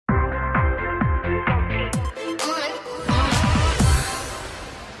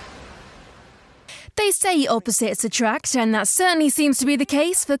say opposites attract, and that certainly seems to be the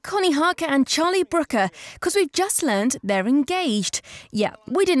case for Konnie and Charlie Brooker, because we've just learned they're engaged. Yeah,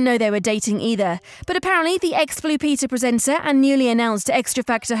 we didn't know they were dating either, but apparently the ex-Blue Peter presenter and newly announced Extra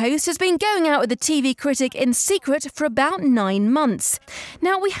Factor host has been going out with the TV critic in secret for about 9 months.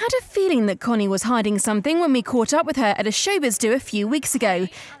 Now, we had a feeling that Konnie was hiding something when we caught up with her at a showbiz do a few weeks ago.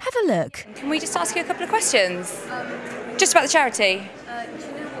 Have a look. Can we just ask you a couple of questions? Just about the charity.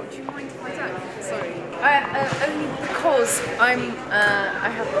 Do you mind if I don't? Sorry. Only because I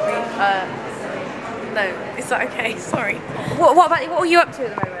haven't been, no, is that okay? Sorry. What are you up to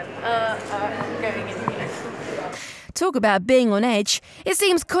at the moment? I'm going in here. Talk about being on edge. It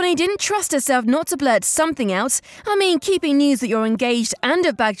seems Konnie didn't trust herself not to blurt something out. I mean, keeping news that you're engaged and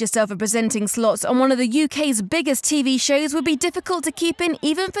have bagged yourself a presenting slot on one of the UK's biggest TV shows would be difficult to keep in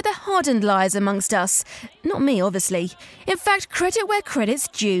even for the hardened liars amongst us. Not me, obviously. In fact, credit where credit's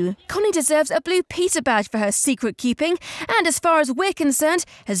due. Konnie deserves a Blue Peter badge for her secret keeping, and as far as we're concerned,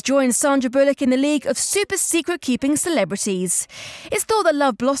 has joined Sandra Bullock in the league of super secret keeping celebrities. It's thought that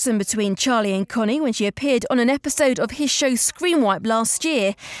love blossomed between Charlie and Konnie when she appeared on an episode of his show Screenwipe last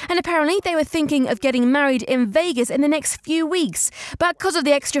year, and apparently they were thinking of getting married in Vegas in the next few weeks, but because of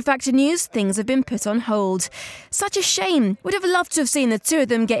the Extra Factor news, things have been put on hold. Such a shame. Would have loved to have seen the two of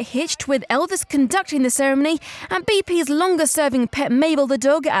them get hitched, with Elvis conducting the ceremony and BP's longer-serving pet Mabel the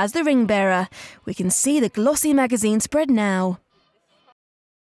dog as the ring bearer. We can see the glossy magazine spread now.